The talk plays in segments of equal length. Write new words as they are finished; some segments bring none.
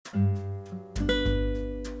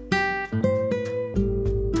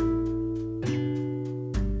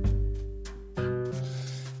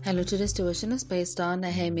Hello, today's devotion is based on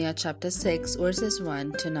Nehemiah chapter 6, verses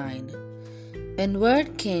 1 to 9. When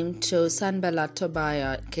word came to Sanballat,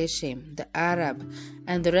 Tobiah, Geshem, the Arab,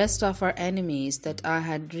 and the rest of our enemies that I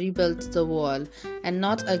had rebuilt the wall, and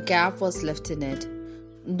not a gap was left in it,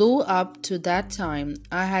 though up to that time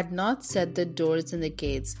I had not set the doors and the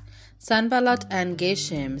gates, Sanballat and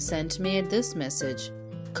Geshem sent me this message: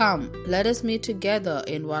 Come, let us meet together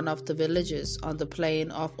in one of the villages on the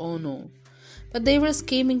plain of Ono. But they were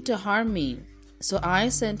scheming to harm me. So I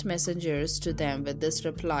sent messengers to them with this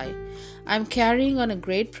reply: I am carrying on a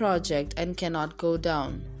great project and cannot go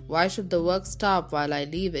down. Why should the work stop while I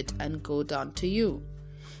leave it and go down to you?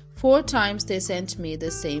 4 times they sent me the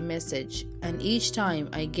same message, and each time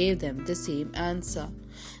I gave them the same answer.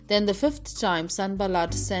 Then the 5th time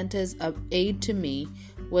Sanballat sent his aide to me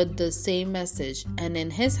with the same message, and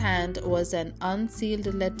in his hand was an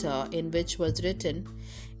unsealed letter in which was written,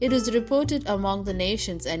 It is reported among the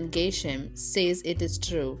nations, and Geshem says it is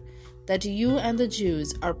true, that you and the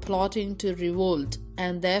Jews are plotting to revolt,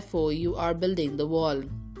 and therefore you are building the wall.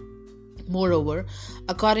 Moreover,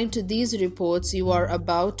 according to these reports, you are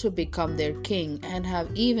about to become their king, and have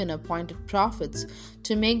even appointed prophets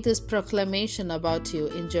to make this proclamation about you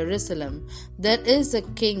in Jerusalem: There is a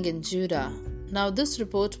king in Judah. Now this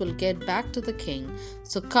report will get back to the king,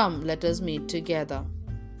 so come, let us meet together.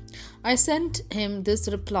 I sent him this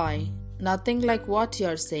reply: Nothing like what you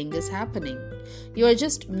are saying is happening. You are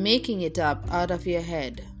just making it up out of your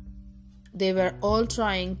head. They were all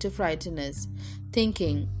trying to frighten us,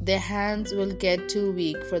 thinking their hands will get too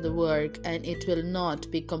weak for the work and it will not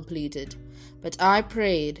be completed. But I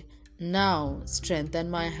prayed, Now strengthen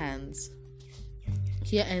my hands.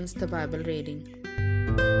 Here ends the Bible reading.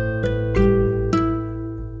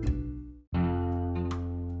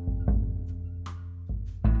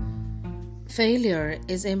 Failure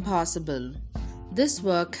is impossible. This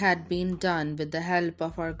work had been done with the help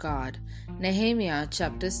of our God. Nehemiah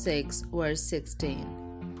chapter 6, verse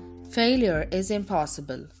 16. Failure is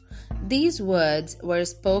impossible. These words were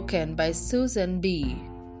spoken by Susan B.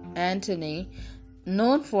 Anthony,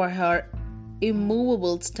 known for her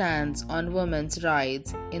immovable stance on women's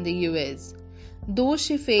rights in the U.S. Though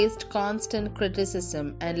she faced constant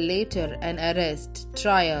criticism and later an arrest,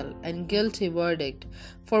 trial, and guilty verdict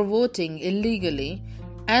for voting illegally,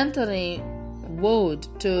 Anthony vowed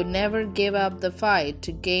to never give up the fight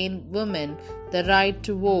to gain women the right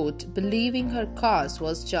to vote, believing her cause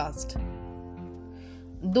was just.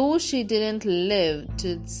 Though she didn't live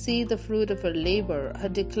to see the fruit of her labor, her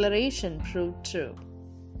declaration proved true.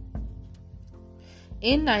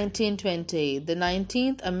 In 1920, the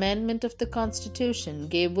 19th Amendment of the Constitution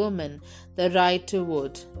gave women the right to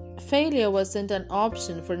vote. Failure wasn't an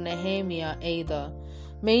option for Nehemiah either,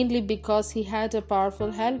 mainly because he had a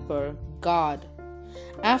powerful helper, God.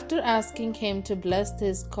 After asking him to bless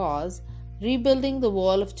his cause, rebuilding the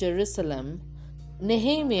wall of Jerusalem,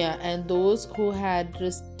 Nehemiah and those who had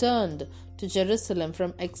returned to Jerusalem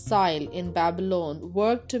from exile in Babylon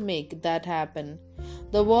worked to make that happen.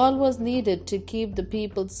 The wall was needed to keep the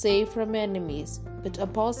people safe from enemies, but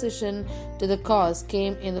opposition to the cause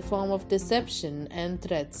came in the form of deception and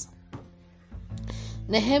threats.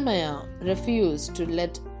 Nehemiah refused to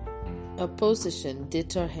let opposition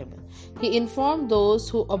deter him. He informed those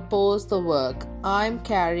who opposed the work, I am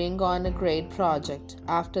carrying on a great project.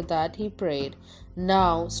 After that he prayed,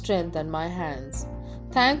 Now strengthen my hands.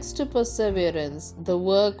 Thanks to perseverance, the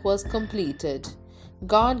work was completed.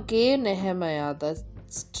 God gave Nehemiah the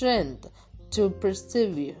strength to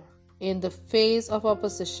persevere in the face of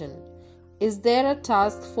opposition. Is there a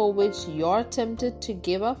task for which you're tempted to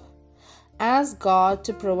give up? Ask God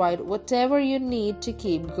to provide whatever you need to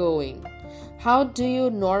keep going. How do you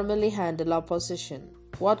normally handle opposition?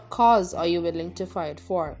 What cause are you willing to fight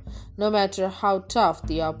for, no matter how tough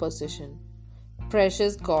the opposition?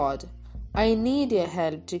 Precious God, I need your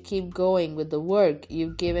help to keep going with the work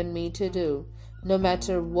you've given me to do, no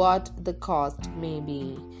matter what the cost may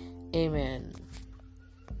be. Amen.